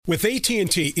With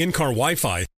AT&T in-car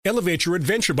Wi-Fi, elevate your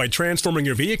adventure by transforming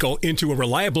your vehicle into a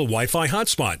reliable Wi-Fi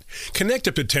hotspot. Connect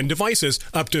up to 10 devices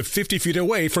up to 50 feet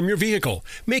away from your vehicle,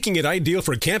 making it ideal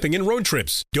for camping and road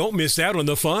trips. Don't miss out on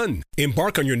the fun.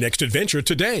 Embark on your next adventure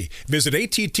today. Visit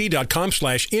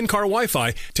att.com/in-car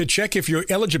Wi-Fi to check if you're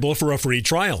eligible for a free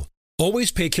trial.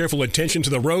 Always pay careful attention to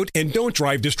the road and don't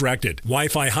drive distracted.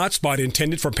 Wi-Fi hotspot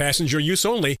intended for passenger use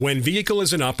only when vehicle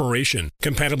is in operation.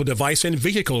 Compatible device and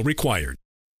vehicle required.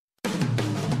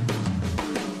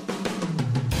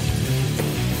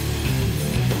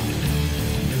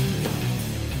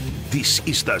 This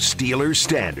is the Steelers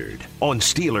Standard on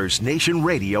Steelers Nation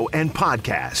Radio and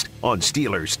podcast on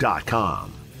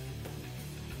Steelers.com.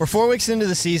 We're 4 weeks into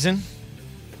the season.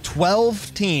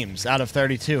 12 teams out of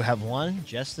 32 have won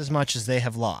just as much as they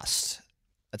have lost.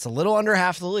 That's a little under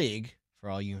half the league for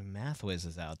all you math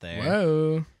whizzes out there.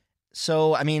 Whoa.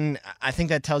 So, I mean, I think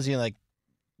that tells you, like,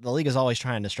 the league is always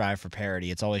trying to strive for parity.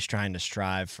 It's always trying to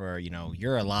strive for,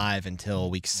 you're alive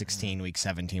until week 16, week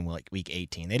 17, week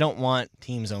 18. They don't want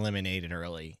teams eliminated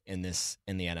early in the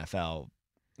NFL.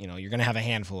 You're going to have a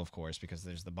handful, of course, because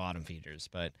there's the bottom feeders.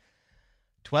 But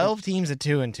 12 teams at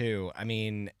 2-2. I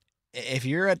mean, if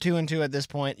you're at 2-2 at this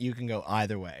point, you can go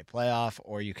either way, playoff,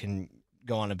 or you can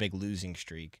go on a big losing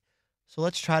streak. So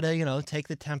let's try to, take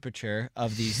the temperature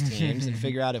of these teams and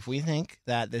figure out if we think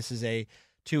that this is a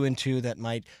 2-2 that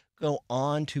might go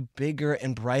on to bigger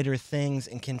and brighter things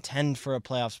and contend for a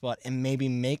playoff spot and maybe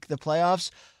make the playoffs?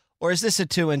 Or is this a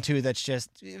 2-2 that's just,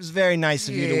 it was very nice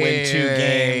of you to win 2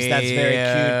 games. That's very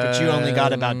cute, but you only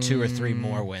got about 2 or 3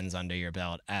 more wins under your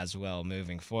belt as well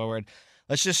moving forward.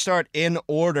 Let's just start in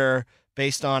order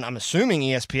based on, I'm assuming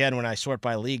ESPN, when I sort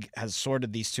by league, has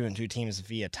sorted these 2-2 teams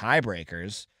via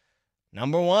tiebreakers.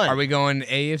 Number 1. Are we going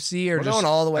AFC or We're just going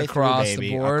all the way across through,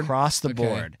 baby. the board? Across the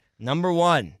board. Number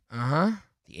 1. Uh-huh.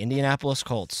 The Indianapolis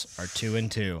Colts are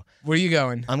 2-2. Where are you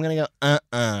going? I'm going to go,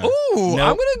 Ooh, Nope.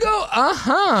 I'm going to go,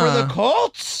 For the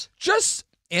Colts? Just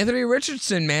Anthony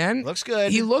Richardson, man. Looks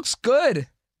good. He looks good.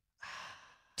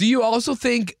 Do you also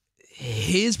think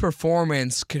his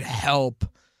performance could help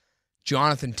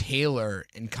Jonathan Taylor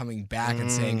in coming back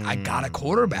and saying, I got a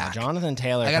quarterback? Jonathan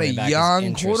Taylor I got a coming back young is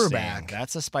interesting. quarterback.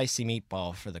 That's a spicy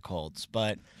meatball for the Colts,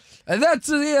 but That's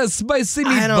a spicy meatball.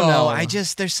 I don't know.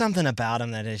 There's something about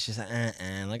him that is just,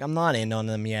 like, I'm not in on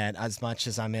them yet as much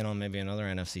as I'm in on maybe another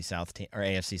NFC South team or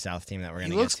AFC South team that we're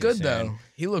going to get to. He looks good, soon. though.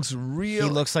 He looks real.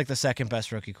 He looks like the second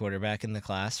best rookie quarterback in the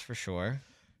class for sure.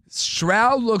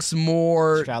 Stroud looks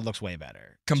more Stroud looks way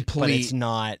better. complete. But it's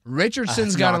not.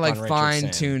 Richardson's got to, knock like, on fine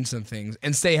Richardson. tune some things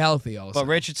and stay healthy also. But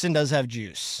Richardson does have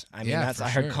juice. I mean, Yeah, I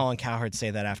heard Colin Cowherd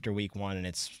say that after week 1, and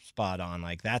it's spot on.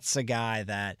 Like, that's a guy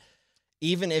that,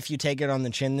 even if you take it on the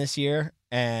chin this year,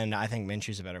 and I think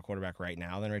Minshew's a better quarterback right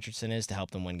now than Richardson is to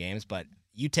help them win games, but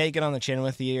you take it on the chin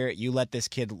with the year, you let this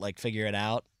kid, like, figure it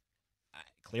out.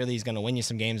 Clearly, he's going to win you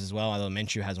some games as well, although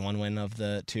Minshew has 1 win of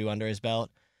the 2 under his belt.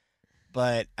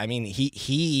 But, I mean,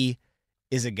 he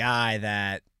is a guy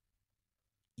that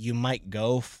you might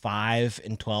go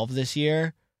 5-12 this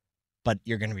year, but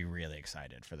you're going to be really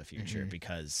excited for the future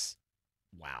because,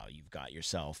 wow, you've got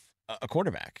yourself a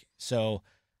quarterback. So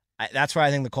that's where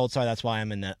I think the Colts are. That's why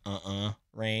I'm in the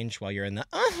range while you're in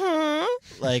the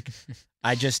Like,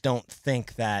 I just don't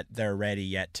think that they're ready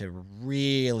yet to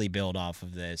really build off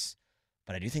of this.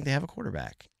 But I do think they have a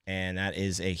quarterback, and that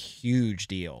is a huge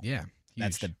deal. Yeah.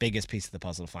 That's the biggest piece of the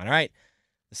puzzle to find. All right.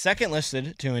 The second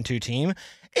listed 2-2 team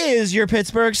is your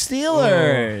Pittsburgh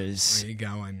Steelers. Where are you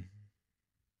going?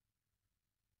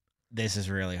 This is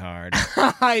really hard.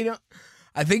 I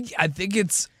think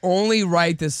it's only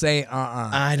right to say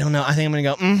I don't know. I think I'm going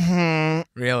to go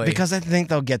Really? because I think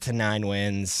they'll get to 9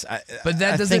 wins. But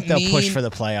that I doesn't think they'll mean push for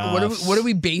the playoffs. What are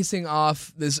we basing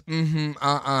off this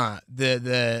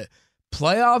the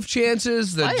playoff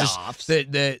chances,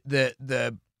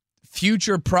 the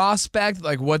future prospect,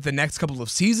 like what the next couple of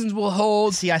seasons will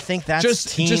hold? See, I think that's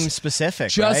team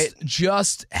specific, right?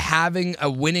 Just having a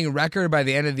winning record by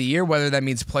the end of the year, whether that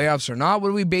means playoffs or not. What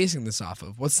are we basing this off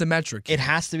of? What's the metric? It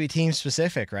has to be team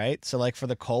specific, right? So, like for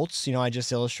the Colts, I just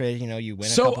illustrated, you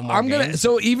win a couple more games.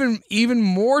 So even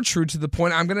more true to the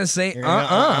point, I'm gonna say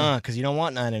because you don't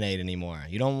want 9-8 anymore.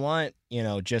 You don't want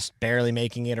just barely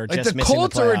making it or like just the missing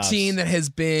Colts the playoffs. are a team that has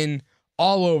been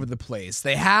all over the place.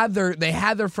 They had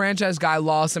their franchise guy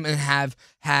lost them and have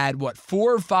had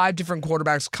 4 or 5 different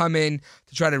quarterbacks come in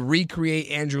to try to recreate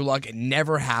Andrew Luck. It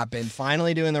never happened.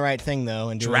 Finally doing the right thing though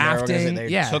and drafting.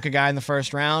 They took a guy in the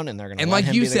first round and they're going to. And let like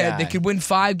him you be the said, guy. they could win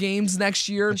 5 games next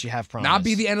year. But you have promise. Not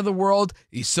be the end of the world.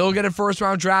 You still get a first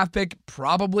round draft pick,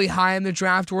 probably high in the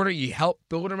draft order. You help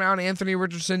build around Anthony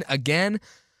Richardson again.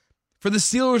 For the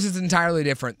Steelers, it's entirely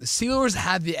different. The Steelers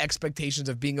had the expectations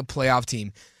of being a playoff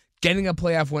team, getting a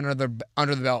playoff win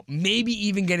under the belt, maybe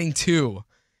even getting 2.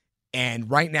 And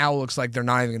right now, it looks like they're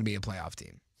not even going to be a playoff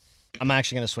team. I'm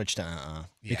actually going to switch to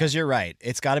because you're right.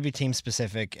 It's got to be team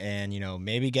specific, and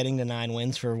maybe getting to 9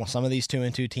 wins for some of these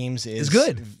 2-2 teams is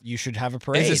good. You should have a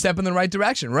parade. It's a step in the right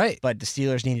direction, right? But the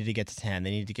Steelers needed to get to 10. They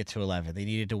needed to get to 11. They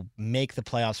needed to make the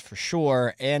playoffs for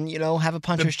sure, and have a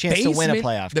puncher's chance to win a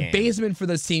playoff game. The basement for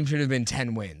this team should have been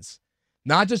 10 wins,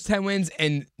 not just 10 wins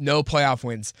and no playoff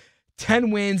wins.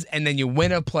 10 wins, and then you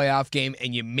win a playoff game,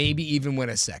 and you maybe even win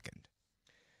a second.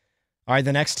 All right,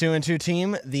 the next 2-2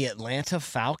 team, the Atlanta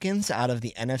Falcons out of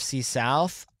the NFC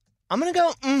South. I'm going to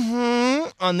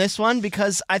go on this one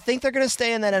because I think they're going to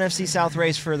stay in that NFC South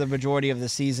race for the majority of the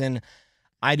season.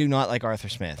 I do not like Arthur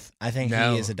Smith. I think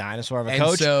he is a dinosaur of a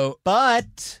coach,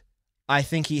 but I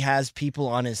think he has people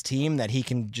on his team that he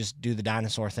can just do the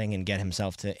dinosaur thing and get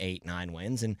himself to 8-9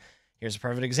 wins. And here's a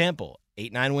perfect example.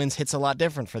 8-9 wins hits a lot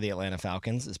different for the Atlanta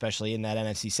Falcons, especially in that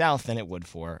NFC South, than it would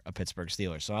for a Pittsburgh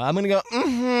Steelers. So I'm going to go,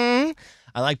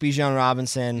 I like Bijan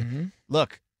Robinson.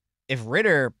 Look, if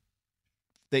Ritter,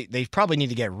 they probably need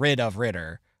to get rid of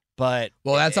Ritter, but...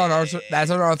 Well, that's on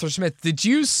Arthur Smith. Did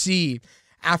you see,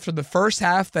 after the first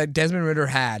half that Desmond Ritter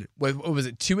had, what was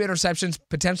it, 2 interceptions,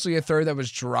 potentially a third that was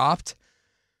dropped?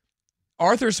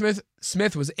 Arthur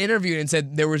Smith was interviewed and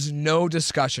said there was no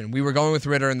discussion. We were going with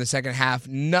Ritter in the second half.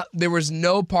 There was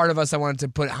no part of us that wanted to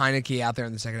put Heineke out there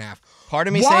in the second half.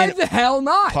 Why the hell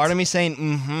not? Part of me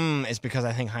saying is because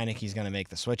I think Heineke's going to make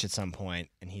the switch at some point,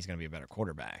 and he's going to be a better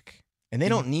quarterback. And they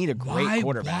don't need a great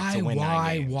quarterback to win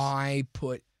 9 games. Why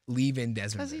leave in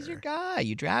Desmond Ritter? Because he's your guy.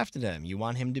 You drafted him. You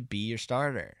want him to be your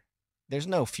starter. There's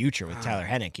no future with Tyler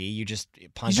Heineke. You just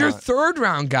punt. He's your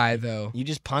third-round guy, though. You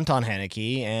just punt on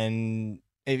Heineke, and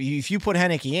if you put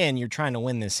Heineke in, you're trying to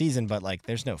win this season, but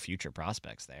there's no future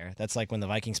prospects there. That's like when the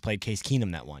Vikings played Case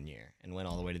Keenum that one year and went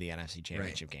all the way to the NFC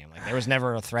Championship game. There was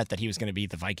never a threat that he was going to be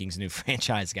the Vikings' new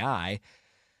franchise guy.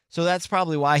 So that's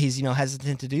probably why he's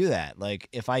hesitant to do that.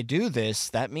 If I do this,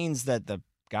 that means that the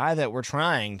guy that we're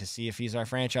trying to see if he's our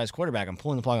franchise quarterback, I'm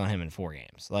pulling the plug on him in 4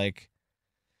 games.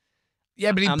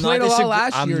 Yeah, but he played a lot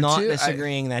last year, I'm not too.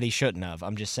 disagreeing that he shouldn't have.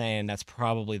 I'm just saying that's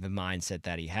probably the mindset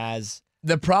that he has.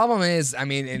 The problem is,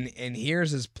 and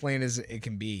here's as plain as it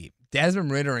can be,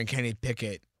 Desmond Ritter and Kenny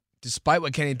Pickett, despite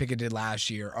what Kenny Pickett did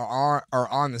last year, are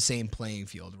on the same playing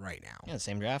field right now. Yeah,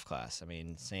 same draft class.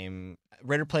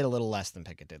 Ritter played a little less than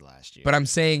Pickett did last year. But I'm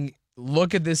saying,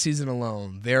 look at this season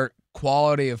alone. Their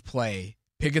quality of play,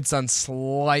 Pickett's done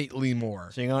slightly more.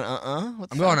 So you're going, I'm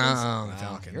going, on the wow,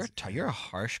 Falcons. You're a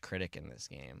harsh critic in this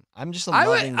game. I'm just I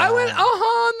went,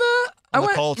 on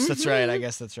the Colts. That's right. I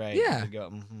guess that's right. Yeah.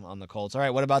 Go, on the Colts. All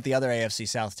right. What about the other AFC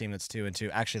South team that's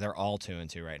 2-2? Actually, they're all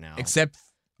 2-2 right now. Except,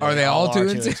 are they all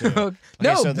 2-2? Okay,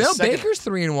 No, so Baker's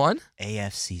 3-1.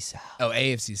 AFC South. Oh,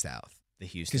 AFC South. The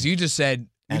Houston. Because you just said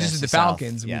the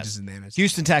Falcons, South, and we just said the NFC.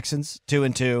 Houston Texans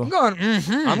 2-2.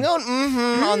 I'm going,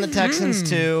 on the Texans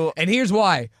too. And here's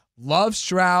why. Love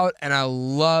Stroud, and I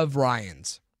love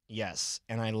Ryans. Yes,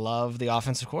 and I love the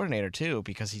offensive coordinator, too,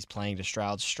 because he's playing to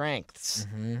Stroud's strengths.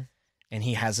 And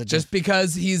he has Just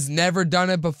because he's never done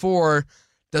it before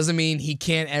doesn't mean he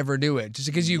can't ever do it. Just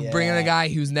because you bring in a guy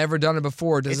who's never done it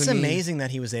before doesn't mean... It's amazing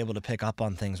that he was able to pick up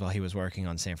on things while he was working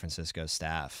on San Francisco's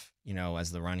staff,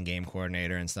 as the run game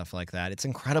coordinator and stuff like that. It's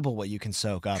incredible what you can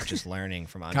soak up just learning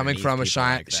from coming from a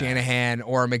Shanahan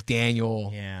or a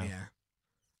McDaniel.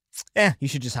 Yeah, you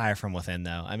should just hire from within,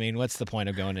 though. What's the point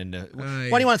of going into? Why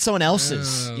do you want someone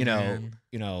else's,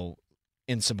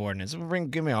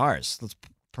 insubordinates? Give me ours. Let's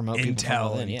promote people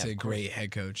from within. Intel into great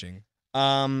head coaching.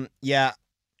 Yeah,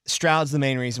 Stroud's the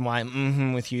main reason why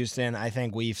I'm with Houston. I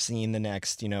think we've seen the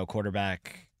next,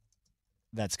 quarterback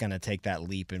that's going to take that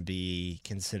leap and be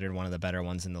considered one of the better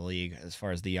ones in the league as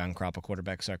far as the young crop of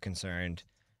quarterbacks are concerned.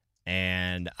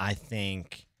 And I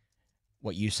think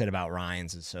what you said about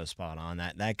Ryans is so spot on.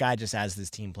 That guy just has this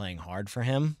team playing hard for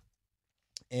him.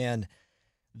 And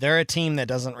they're a team that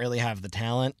doesn't really have the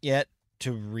talent yet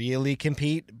to really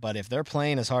compete. But if they're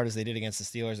playing as hard as they did against the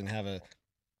Steelers and have a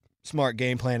smart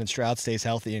game plan and Stroud stays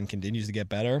healthy and continues to get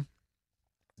better,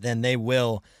 then they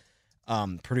will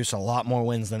produce a lot more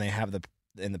wins than they have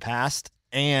in the past.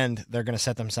 And they're going to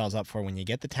set themselves up for when you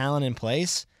get the talent in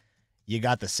place, you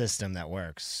got the system that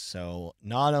works. So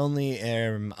not only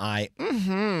am I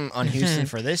on Houston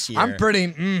for this year, I'm pretty.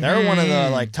 They're one of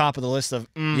the top of the list of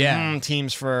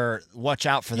teams for watch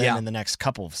out for them in the next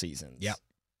couple of seasons. Yep.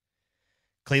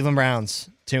 Cleveland Browns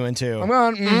 2-2. I'm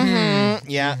going.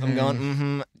 Yeah, I'm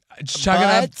going.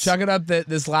 chuck it up that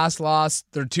this last loss,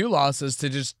 their 2 losses to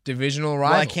just divisional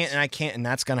rivals. Well, I can't, and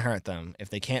that's going to hurt them. If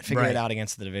they can't figure it out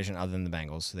against the division other than the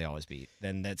Bengals, who they always beat,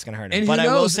 then that's going to hurt them. And but who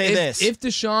knows, I will say this. If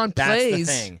Deshaun that's plays.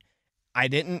 the thing.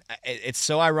 It's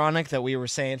so ironic that we were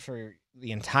saying for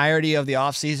the entirety of the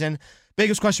offseason,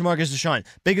 biggest question mark is Deshaun.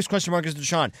 Biggest question mark is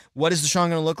Deshaun. What is Deshaun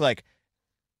going to look like?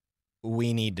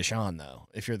 We need Deshaun, though,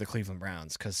 if you're the Cleveland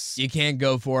Browns, because you can't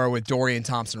go for it with Dorian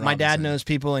Thompson-Robinson. My dad knows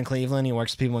people in Cleveland. He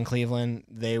works with people in Cleveland.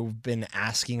 They've been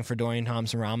asking for Dorian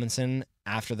Thompson-Robinson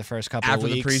after the first couple of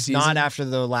weeks. After the preseason? Not after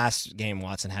the last game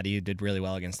Watson had. He did really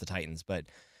well against the Titans, but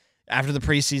after the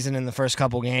preseason and the first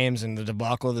couple games and the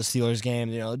debacle of the Steelers game,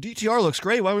 DTR looks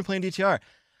great. Why are we playing DTR?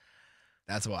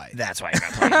 That's why. That's why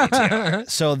you're not playing DTR.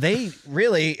 So they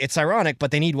really, it's ironic,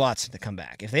 but they need Watson to come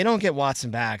back. If they don't get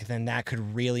Watson back, then that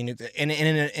could really, and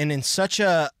in such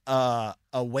a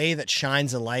way that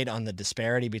shines a light on the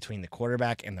disparity between the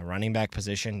quarterback and the running back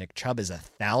position. Nick Chubb is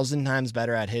 1,000 times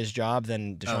better at his job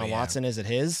than Deshaun Watson is at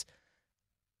his.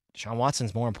 Deshaun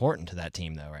Watson's more important to that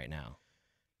team, though, right now.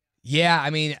 Yeah,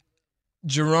 I mean,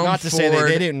 Jerome Not to Ford, say that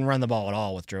they didn't run the ball at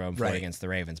all with Jerome Ford Right. against the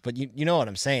Ravens, but you know what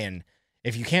I'm saying.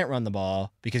 If you can't run the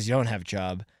ball because you don't have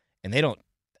Chubb, and they don't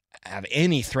have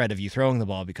any threat of you throwing the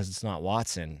ball because it's not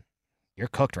Watson, you're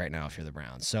cooked right now if you're the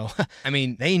Browns. So, I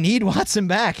mean, they need Watson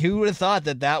back. Who would have thought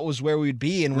that was where we'd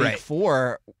be in week Right.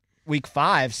 4, week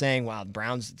 5, saying, wow, the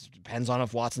Browns, it depends on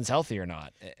if Watson's healthy or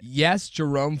not. yes,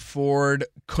 Jerome Ford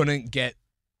couldn't get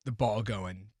the ball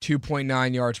going.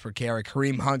 2.9 yards per carry.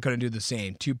 Kareem Hunt couldn't do the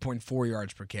same. 2.4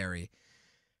 yards per carry.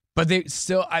 But they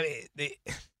still,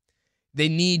 they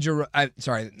need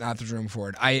sorry, not the Jerome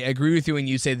Ford. I agree with you when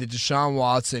you say that Deshaun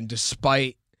Watson,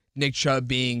 despite Nick Chubb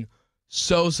being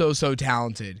so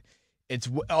talented, it's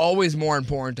always more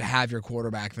important to have your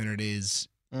quarterback than it is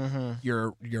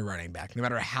your running back, no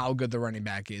matter how good the running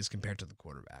back is compared to the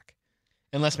quarterback.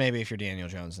 Unless maybe if you're Daniel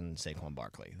Jones and Saquon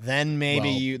Barkley, then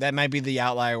maybe that might be the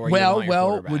outlier where you want your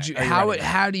quarterback. Would you or your running back.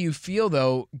 how do you feel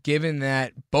though, given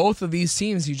that both of these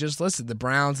teams you just listed, the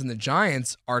Browns and the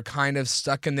Giants, are kind of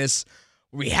stuck in this?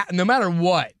 No matter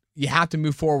what, you have to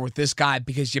move forward with this guy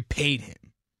because you paid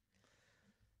him.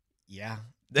 Yeah,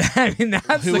 I mean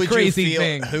that's the crazy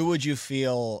thing. Who would you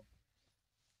feel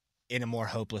in a more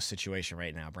hopeless situation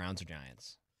right now, Browns or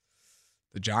Giants?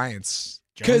 The Giants.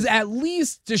 Because at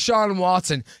least Deshaun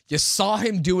Watson, you saw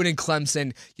him do it in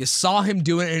Clemson. You saw him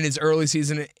do it in his early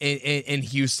season in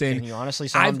Houston. And you honestly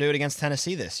saw him do it against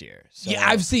Tennessee this year. So yeah,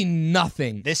 I've seen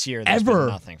nothing. This year, there's been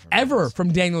nothing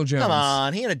from Daniel Jones. Come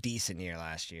on, he had a decent year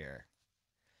last year.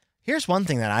 Here's one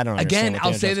thing that I don't understand. Again,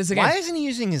 I'll say this again. Why isn't he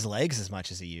using his legs as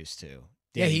much as he used to?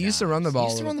 Yeah, he used to run the ball.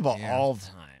 He used to run the ball all the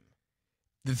time.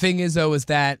 The thing is, though, is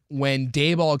that when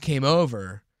Dayball came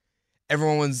over,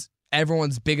 everyone's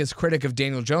biggest critic of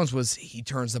Daniel Jones was he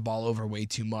turns the ball over way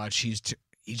too much. He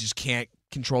just can't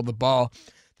control the ball.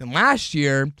 Then last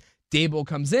year, Dayball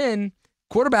comes in,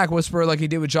 quarterback whisperer like he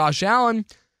did with Josh Allen.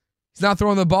 He's not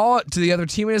throwing the ball to the other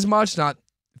teammate as much, not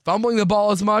fumbling the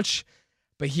ball as much.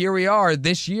 But here we are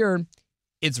this year.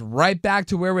 It's right back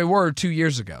to where we were 2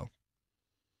 years ago.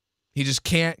 He just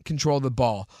can't control the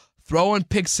ball. Throwing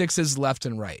pick sixes left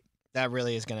and right. That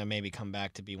really is going to maybe come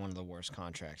back to be one of the worst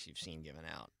contracts you've seen given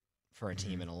out for a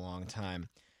team in a long time.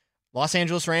 Los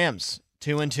Angeles Rams,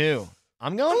 2-2.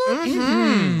 I'm going.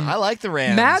 I like the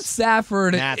Rams. Matt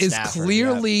Stafford is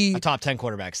clearly a top 10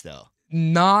 quarterback still.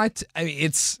 Not. I mean,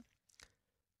 it's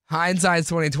hindsight's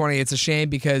 2020. It's a shame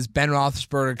because Ben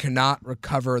Roethlisberger cannot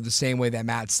recover the same way that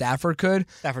Matt Stafford could.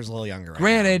 Stafford's a little younger.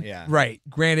 Granted, now. right?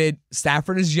 Granted,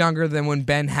 Stafford is younger than when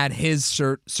Ben had his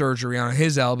surgery on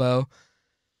his elbow.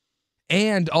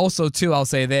 And also, too, I'll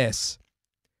say this.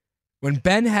 When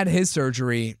Ben had his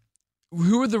surgery,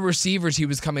 who were the receivers he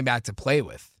was coming back to play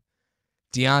with?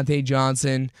 Deontay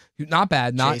Johnson, not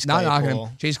bad, not knocking him.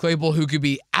 Chase Claypool, who could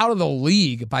be out of the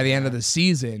league by the end of the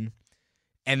season.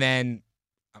 And then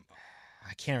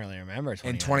I can't really remember.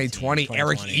 In 2020,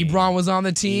 Eric Ebron was on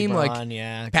the team.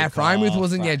 Pat Freiermuth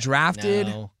wasn't yet drafted.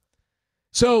 No.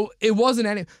 So it wasn't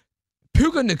any.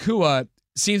 Puka Nacua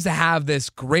seems to have this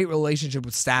great relationship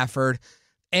with Stafford,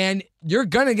 and you're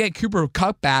gonna get Cooper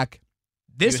Kupp back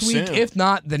this week, if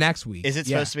not the next week. Is it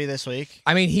supposed to be this week?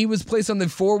 I mean, he was placed on the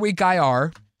 4-week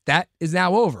IR. That is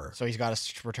now over. So he's got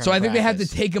to return. So I think they have to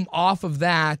take him off of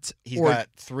that. He's got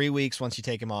 3 weeks once you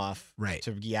take him off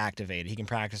to be activated. He can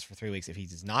practice for 3 weeks. If he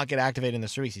does not get activated in the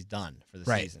 3 weeks, he's done for the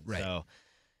season. Right. So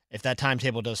if that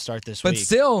timetable does start this week. But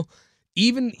still,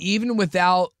 even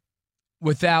without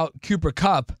Cooper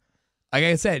Kupp, like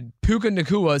I said, Puka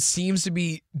Nacua seems to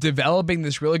be developing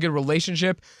this really good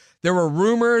relationship. There were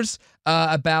rumors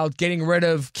about getting rid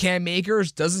of Cam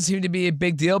Akers. Doesn't seem to be a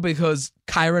big deal because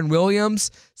Kyron Williams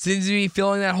seems to be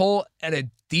filling that hole at a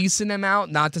decent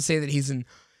amount. Not to say that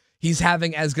he's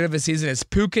having as good of a season as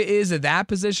Puka is at that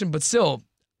position, but still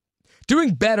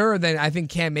doing better than I think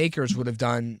Cam Akers would have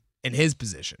done in his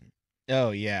position.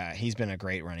 Oh, yeah. He's been a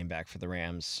great running back for the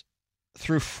Rams.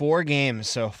 Through 4 games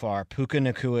so far, Puka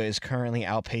Nacua is currently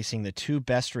outpacing the 2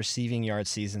 best receiving yard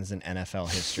seasons in NFL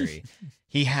history.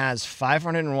 He has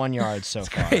 501 yards so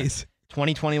far. Crazy.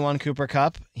 2021 Cooper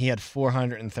Kupp, he had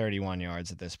 431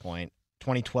 yards at this point.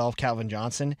 2012 Calvin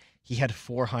Johnson, he had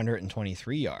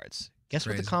 423 yards. Guess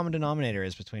what the common denominator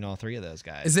is between all 3 of those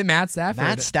guys? Is it Matt Stafford?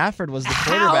 Matt Stafford was the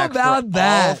quarterback for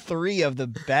all 3 of the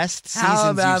best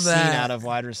seasons you've seen out of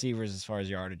wide receivers as far as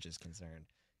yardage is concerned.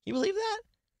 Can you believe that?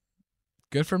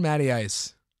 Good for Matty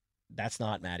Ice. That's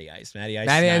not Matty Ice. Matty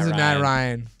Ice is Matt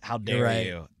Ryan. How dare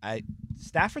you?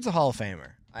 Stafford's a Hall of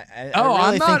Famer. I I'm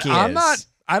really not. think he I'm is. not.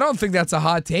 I don't think that's a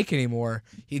hot take anymore.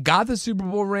 He got the Super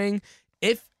Bowl ring.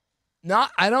 If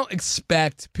not, I don't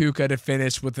expect Puka to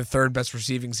finish with the 3rd best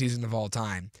receiving season of all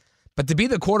time. But to be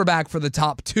the quarterback for the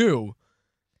top 2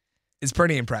 is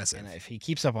pretty impressive. And if he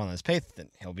keeps up on this pace, then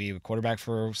he'll be a quarterback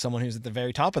for someone who's at the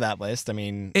very top of that list. I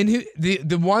mean, and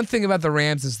the one thing about the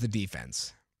Rams is the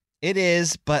defense. It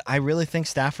is, but I really think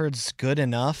Stafford's good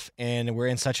enough, and we're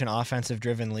in such an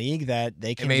offensive-driven league that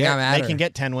they can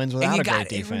get 10 wins without a great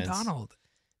defense. Aaron Donald.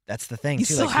 That's the thing, you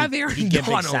too. Still have Aaron he'd get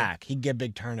Donald. Big sack. He'd get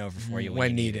big turnover for you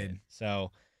when needed.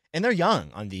 So, and they're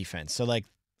young on defense, so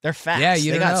they're fast. Yeah, they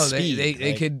don't got know.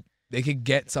 speed. They could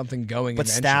get something going. But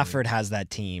eventually. Stafford has that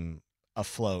team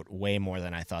afloat way more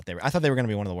than I thought they were. I thought they were going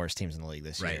to be one of the worst teams in the league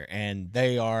this year, and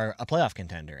they are a playoff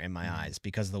contender in my eyes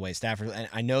because of the way Stafford. And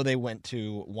I know they went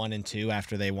to 1-2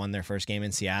 after they won their first game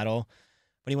in Seattle,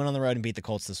 but he went on the road and beat the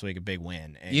Colts this week, a big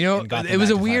win. And, it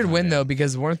was a weird win though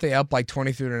because weren't they up like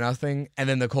 23-0, and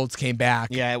then the Colts came back.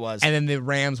 Yeah, it was, and then the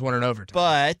Rams won in overtime.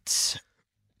 But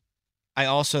I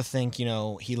also think,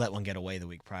 he let one get away the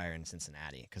week prior in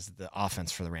Cincinnati because the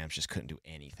offense for the Rams just couldn't do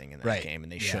anything in that game,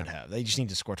 and they should have. They just need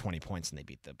to score 20 points, and they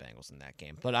beat the Bengals in that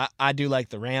game. But I do like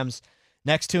the Rams.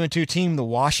 Next 2-2 team, the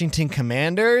Washington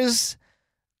Commanders.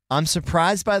 I'm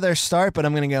surprised by their start, but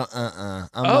I'm going to go,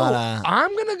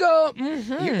 I'm going to go,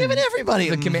 You're giving everybody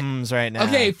the mm-hms right now.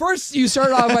 Okay, first you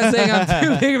started off by saying I'm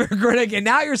too big of a critic, and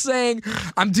now you're saying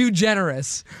I'm too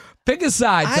generous. Pick a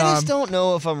side, Tom. I just don't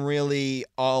know if I'm really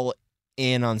all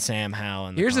in on Sam Howell.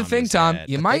 And here's the thing, Tom.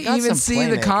 You might even see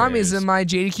the commies in my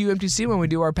JDQ MTC when we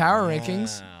do our power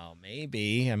rankings.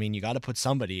 Maybe. I mean, you got to put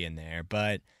somebody in there,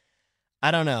 but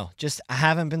I don't know. Just I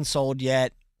haven't been sold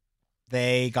yet.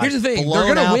 They got Here's the thing. blown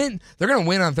They're gonna out. win. They're gonna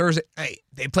win on Thursday. Hey,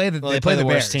 they play the worst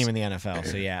Bears. team in the NFL.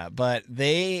 So yeah, but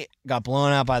they got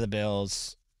blown out by the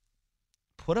Bills.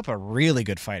 Put up a really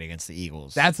good fight against the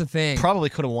Eagles. That's the thing. Probably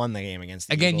could have won the game against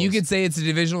the Eagles. Again, you could say it's a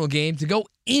divisional game to go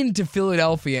into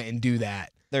Philadelphia and do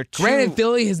that. Granted,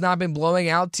 Philly has not been blowing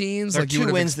out teams. Their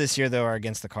 2 wins this year, though, are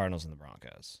against the Cardinals and the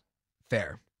Broncos.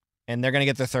 Fair. And they're going to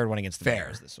get their 3rd one against the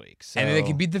Bears this week. So. And then they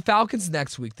could beat the Falcons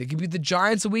next week. They could beat the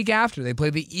Giants a week after. They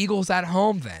play the Eagles at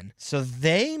home then. So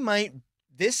this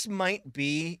might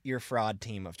be your fraud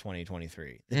team of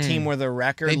 2023. The team where the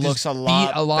record looks a lot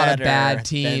beat a lot of bad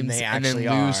teams than they and then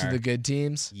lose to the good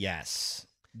teams. Yes.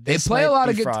 They play a lot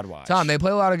of good fraud watch. Tom, they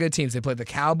play a lot of good teams. They play the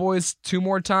Cowboys 2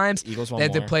 more times. Eagles 1 They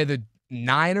have more. to play the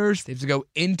Niners. They have to go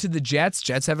into the Jets.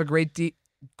 Jets have a great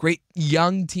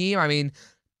young team. I mean,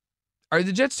 are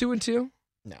the Jets 2-2?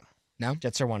 No.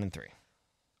 Jets are 1-3.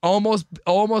 Almost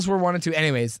were 1-2.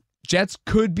 Anyways, Jets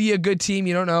could be a good team.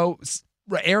 You don't know.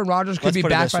 Aaron Rodgers could be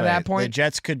back by that point. The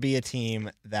Jets could be a team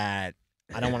that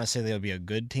I don't want to say they'll be a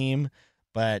good team,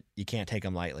 but you can't take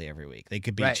them lightly every week. They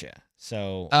could beat you.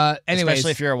 So, anyways,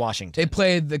 especially if you're a Washington. They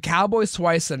played the Cowboys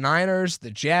twice, the Niners,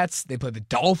 the Jets. They played the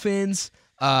Dolphins.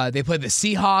 They played the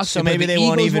Seahawks. So maybe they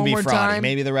won't even be fraudy. Time.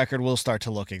 Maybe the record will start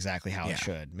to look exactly how it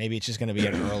should. Maybe it's just going to be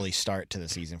an early start to the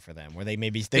season for them, where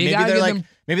maybe they're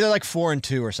like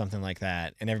 4-2 or something like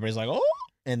that, and everybody's like, oh,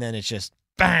 and then it's just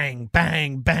bang,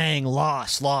 bang, bang,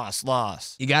 loss.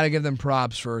 You got to give them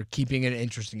props for keeping it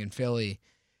interesting in Philly,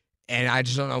 and I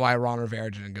just don't know why Ron Rivera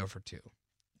didn't go for 2.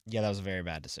 Yeah, that was a very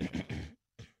bad decision.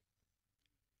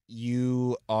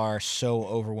 You are so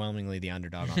overwhelmingly the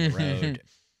underdog on the road.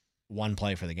 1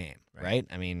 play for the game, right?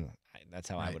 I mean, that's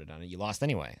how I would have done it. You lost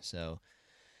anyway, so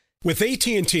With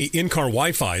AT&T in-car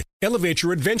Wi-Fi, elevate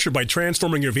your adventure by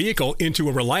transforming your vehicle into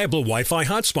a reliable Wi-Fi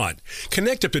hotspot.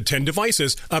 Connect up to 10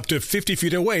 devices up to 50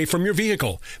 feet away from your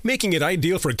vehicle, making it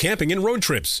ideal for camping and road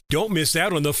trips. Don't miss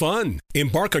out on the fun.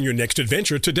 Embark on your next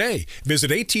adventure today.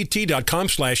 Visit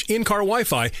att.com/in-car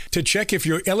Wi-Fi to check if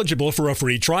you're eligible for a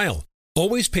free trial.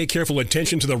 Always pay careful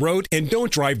attention to the road and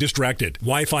don't drive distracted.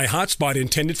 Wi-Fi hotspot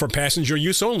intended for passenger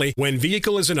use only when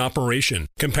vehicle is in operation.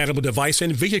 Compatible device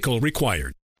and vehicle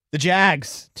required. The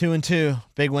Jags, 2-2.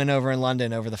 Big win over in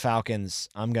London over the Falcons.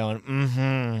 I'm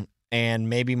going, and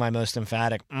maybe my most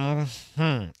emphatic, of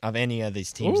any of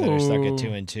these teams that are stuck at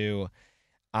 2-2.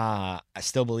 I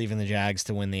still believe in the Jags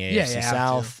to win the AFC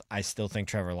South. I still think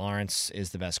Trevor Lawrence is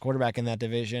the best quarterback in that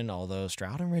division, although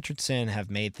Stroud and Richardson have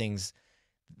made things...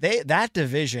 That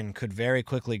division could very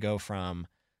quickly go from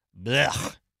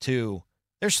blech to...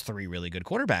 There's 3 really good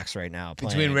quarterbacks right now.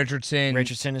 Between Richardson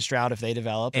and Stroud, if they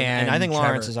develop. And I think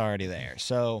Lawrence is already there.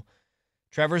 So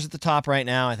Trevor's at the top right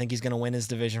now. I think he's going to win his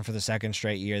division for the second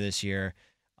straight year this year.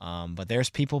 But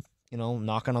there's people,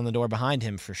 knocking on the door behind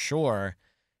him for sure,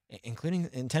 including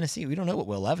in Tennessee. We don't know what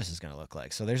Will Levis is going to look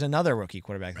like. So there's another rookie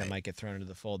quarterback that might get thrown into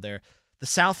the fold there. The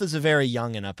South is a very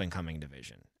young and up-and-coming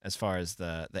division as far as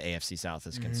the AFC South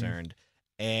is concerned.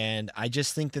 And I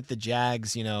just think that the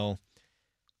Jags,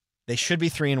 they should be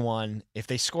 3-1. If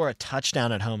they score a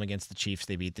touchdown at home against the Chiefs,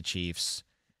 they beat the Chiefs.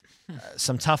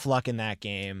 Some tough luck in that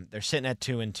game. They're sitting at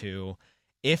 2-2.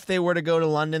 If they were to go to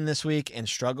London this week and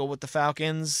struggle with the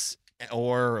Falcons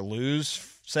or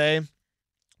lose, say,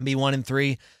 be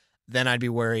 1-3, then I'd be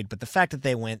worried. But the fact that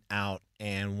they went out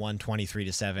and won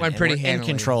 23-7 and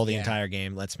control the entire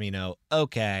game lets me know,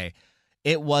 okay,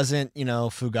 it wasn't,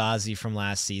 Fugazi from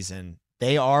last season.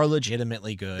 They are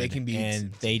legitimately good. They can be,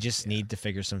 and they just need to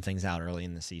figure some things out early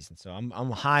in the season. So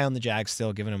I'm high on the Jags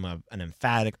still, giving them an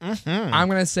emphatic. I'm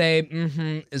gonna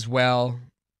say as well,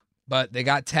 but they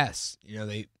got tests.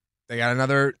 They got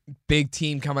another big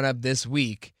team coming up this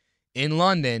week in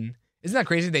London. Isn't that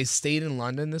crazy? They stayed in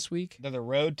London this week. They're the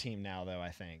road team now, though. I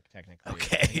think technically,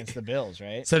 against the Bills,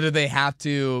 right? So do they have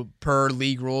to, per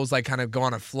league rules, kind of go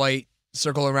on a flight?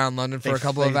 Circle around London for a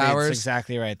couple of hours? That's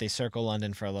exactly right. They circle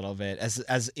London for a little bit.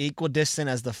 As equidistant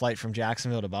as the flight from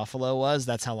Jacksonville to Buffalo was,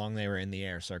 that's how long they were in the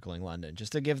air circling London,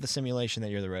 just to give the simulation that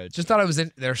you're the road. Just thought it was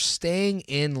they're staying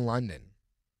in London.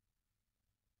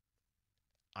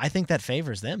 I think that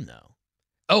favors them, though.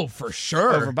 Oh, for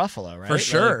sure. Over Buffalo, right? For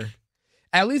sure.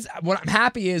 At least what I'm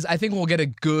happy is I think we'll get a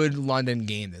good London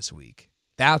game this week.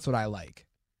 That's what I like.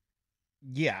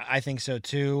 Yeah, I think so,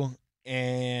 too.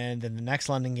 And then the next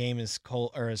London game is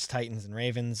Titans and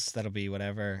Ravens. That'll be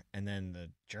whatever. And then the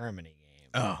Germany game.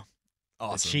 Oh,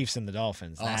 awesome. The Chiefs and the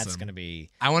Dolphins. Awesome. That's going to be...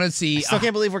 I want to see... I still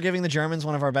can't believe we're giving the Germans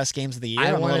one of our best games of the year.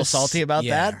 I'm a little salty about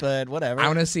that, but whatever. I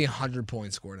want to see 100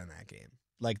 points scored in that game.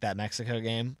 Like that Mexico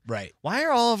game? Right. Why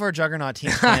are all of our juggernaut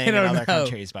teams playing in other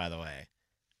countries, by the way?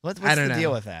 What's the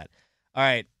deal with that? All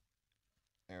right.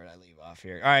 Where would I leave off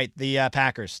here? All right, the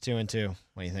Packers, 2-2. What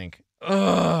do you think?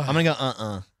 Ugh. I'm going to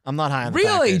go I'm not high on the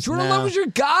Really? Packers. Jordan Love was your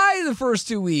guy the first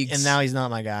 2 weeks. And now he's not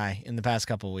my guy in the past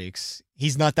couple weeks.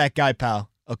 He's not that guy,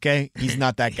 pal. Okay? He's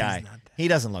not that guy. He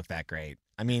doesn't look that great.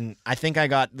 I mean, I think I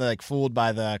got fooled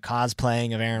by the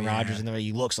cosplaying of Aaron Rodgers and the way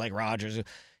he looks like Rodgers.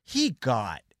 He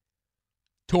got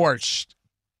torched.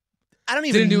 I don't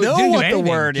even know what the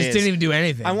word is. Just didn't even do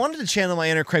anything. I wanted to channel my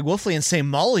inner Craig Wolfley and say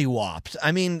mollywopped.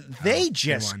 I mean, they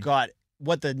just got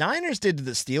what the Niners did to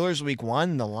the Steelers week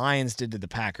 1, the Lions did to the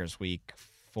Packers week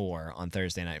 4 on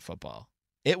Thursday Night Football.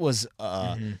 It was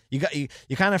you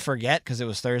kind of forget because it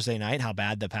was Thursday night how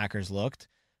bad the Packers looked,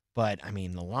 but I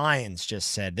mean the Lions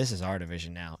just said this is our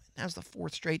division now. That was the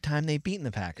 4th straight time they've beaten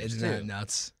the Packers. Isn't that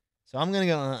nuts? So I'm gonna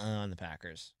go on the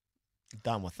Packers. I'm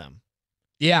done with them.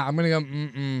 Yeah, I'm gonna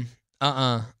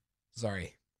go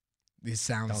Sorry, these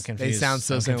sounds they sound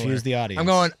so similar. Confuse the audience. I'm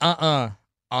going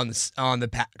on the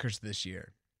Packers this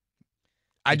year.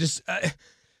 I just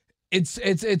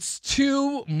it's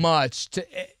too much to.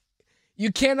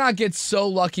 You cannot get so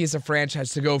lucky as a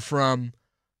franchise to go from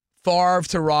Favre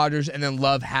to Rodgers and then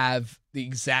Love have the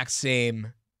exact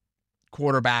same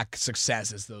quarterback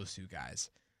success as those two guys.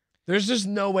 There's just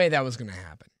no way that was going to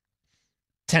happen.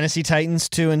 Tennessee Titans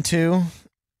 2-2,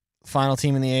 final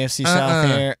team in the AFC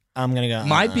South here. I'm gonna go.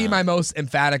 Might be my most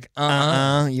emphatic. You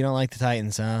don't like the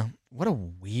Titans, huh? What a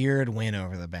weird win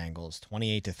over the Bengals,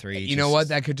 28-3. You know what?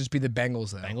 That could just be the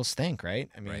Bengals, though. Bengals stink, right?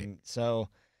 I mean, so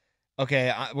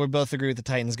okay, we both agree with the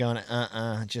Titans going.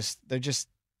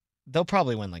 They'll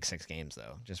probably win like 6 games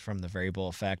though, just from the Vrabel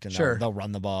effect, and Sure. they'll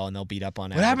run the ball and they'll beat up on.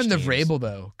 What happened to teams. Vrabel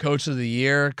though? Coach of the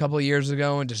year a couple of years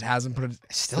ago, and just hasn't put I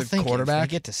still the think quarterback. if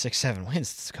they get to 6-7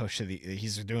 wins,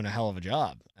 he's doing a hell of a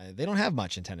job. They don't have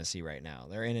much in Tennessee right now.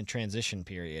 They're in a transition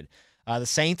period. The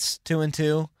Saints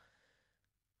 2-2.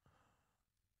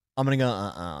 I'm gonna go.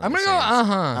 I'm gonna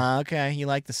go. Okay, you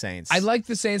like the Saints? I like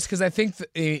the Saints because I think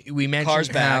we mentioned Carr's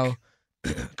how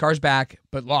Carr's back,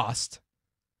 but lost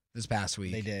this past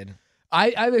week. They did.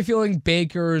 I have a feeling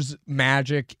Baker's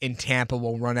magic in Tampa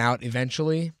will run out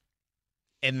eventually,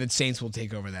 and the Saints will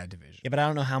take over that division. Yeah, but I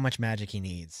don't know how much magic he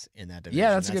needs in that division.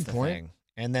 Yeah, that's a good the point. thing.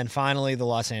 And then finally, the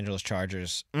Los Angeles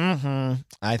Chargers.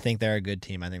 I think they're a good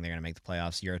team. I think they're going to make the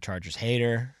playoffs. You're a Chargers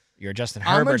hater. You're a Justin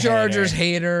Herbert I'm a Chargers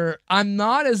hater. hater. I'm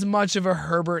not as much of a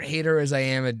Herbert hater as I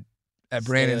am a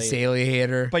Brandon Staley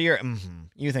hater. But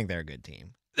you think they're a good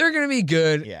team. They're going to be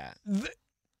good. Yeah.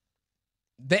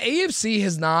 The AFC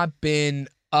has not been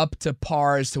up to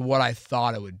par as to what I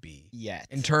thought it would be Yet.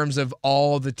 in terms of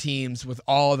all the teams with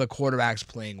all the quarterbacks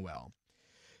playing well.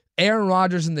 Aaron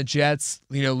Rodgers and the Jets,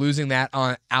 losing that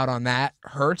out on that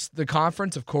hurts the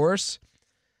conference, of course.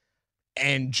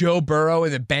 And Joe Burrow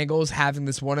and the Bengals having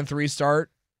this 1-3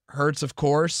 start hurts, of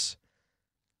course.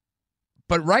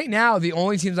 But right now, the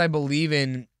only teams I believe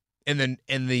in the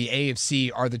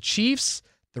AFC are the Chiefs,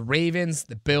 the Ravens,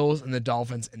 the Bills, and the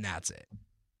Dolphins, and that's it.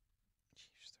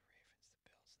 Chiefs, the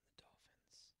Ravens, the Bills, and the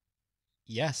Dolphins.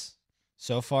 Yes.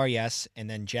 So far, yes. And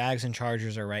then Jags and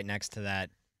Chargers are right next to that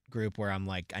group where I'm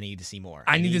like, I need to see more.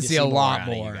 I need to see a lot out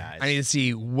of you more. guys. I need to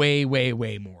see way, way,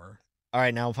 way more. All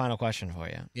right, now final question for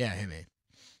you. Yeah, hit me.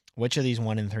 Which of these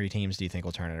 1-3 teams do you think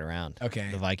will turn it around? Okay.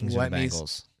 The Vikings or the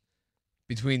Bengals?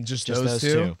 Between just Those those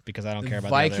two? because I don't care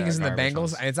about Vikings the and other the garbage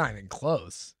Bengals. ones. It's not even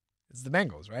close. It's the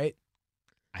Bengals, right?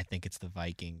 I think it's the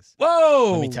Vikings.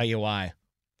 Whoa! Let me tell you why.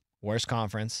 Worst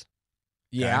conference.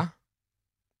 Yeah.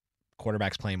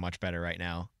 Quarterback's playing much better right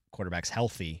now. Quarterback's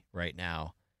healthy right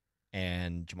now.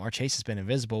 And Jamar Chase has been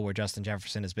invisible, where Justin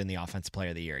Jefferson has been the offensive player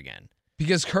of the year again.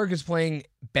 Because Kirk is playing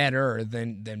better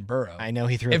than Burrow. I know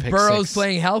he threw a If pick Burrow's six,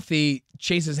 playing healthy,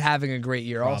 Chase is having a great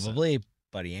year also. probably,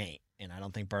 but he ain't. And I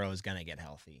don't think Burrow is going to get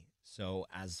healthy. So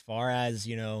as far as,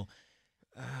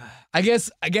 I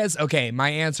guess, okay, my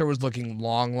answer was looking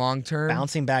long term.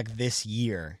 bouncing back this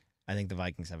year, I think the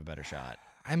Vikings have a better shot.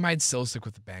 I might still stick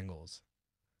with the Bengals.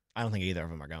 I don't think either of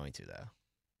them are going to, though.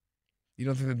 You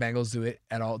don't think the Bengals do it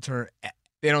at all?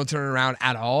 They don't turn around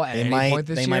at all at They any point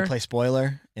this they year? might play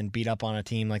spoiler and beat up on a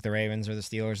team like the Ravens or the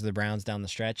Steelers or the Browns down the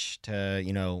stretch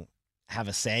to, have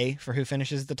a say for who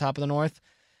finishes at the top of the North.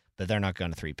 But they're not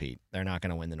going to three-peat. They're not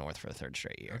going to win the North for a third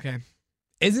straight year. Okay.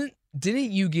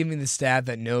 Didn't you give me the stat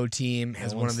that no team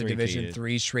has won one's the division three-peated.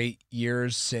 3 straight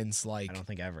years since I don't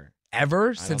think ever.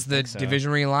 ever since the think so.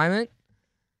 division realignment?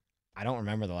 I don't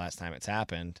remember the last time it's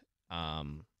happened.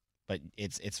 But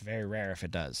it's very rare if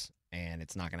it does, and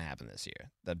it's not going to happen this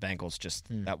year. The Bengals just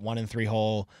that 1-3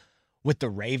 hole with the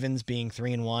Ravens being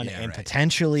 3-1 Yeah, and right.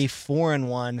 potentially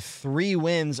 4-1, 3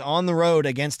 wins on the road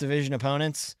against division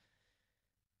opponents.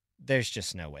 There's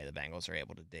just no way the Bengals are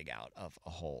able to dig out of a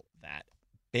hole that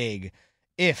big,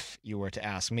 if you were to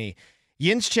ask me.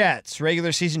 Yin's Chats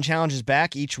regular season challenge is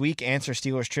back each week. Answer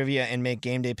Steelers trivia and make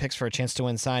game day picks for a chance to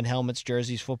win signed helmets,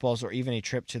 jerseys, footballs, or even a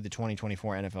trip to the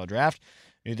 2024 NFL Draft.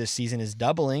 New this season is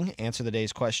doubling. Answer the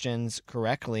day's questions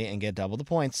correctly and get double the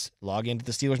points. Log into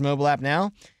the Steelers mobile app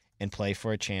now and play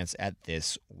for a chance at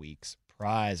this week's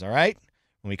prize. All right?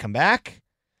 When we come back,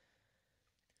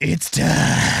 it's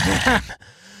time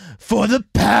for the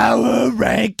Power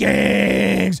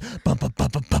Rankings.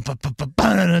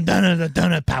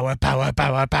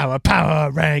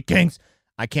 Power Rankings.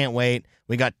 I can't wait.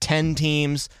 We got 10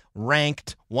 teams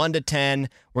ranked 1 to 10.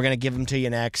 We're going to give them to you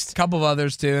next. A couple of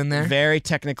others too in there. Very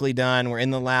technically done. We're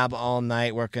in the lab all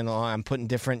night working on. I'm putting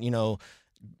different,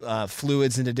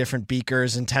 fluids into different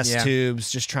beakers and test tubes,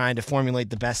 just trying to formulate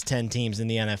the best 10 teams in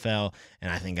the NFL.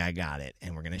 And I think I got it.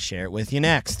 And we're going to share it with you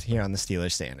next here on the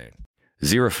Steelers Standard.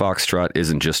 Zero Foxtrot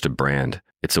isn't just a brand,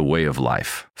 it's a way of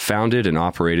life. Founded and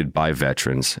operated by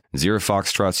veterans, Zero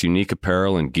Foxtrot's unique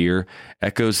apparel and gear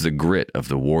echoes the grit of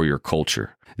the warrior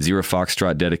culture. Zero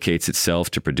Foxtrot dedicates itself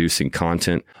to producing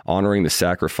content, honoring the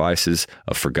sacrifices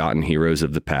of forgotten heroes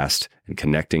of the past, and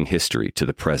connecting history to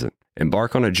the present.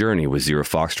 Embark on a journey with Zero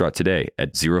Foxtrot today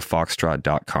at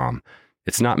zerofoxtrot.com.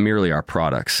 It's not merely our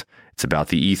products, it's about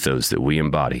the ethos that we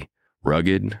embody.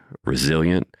 Rugged,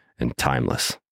 resilient, and timeless.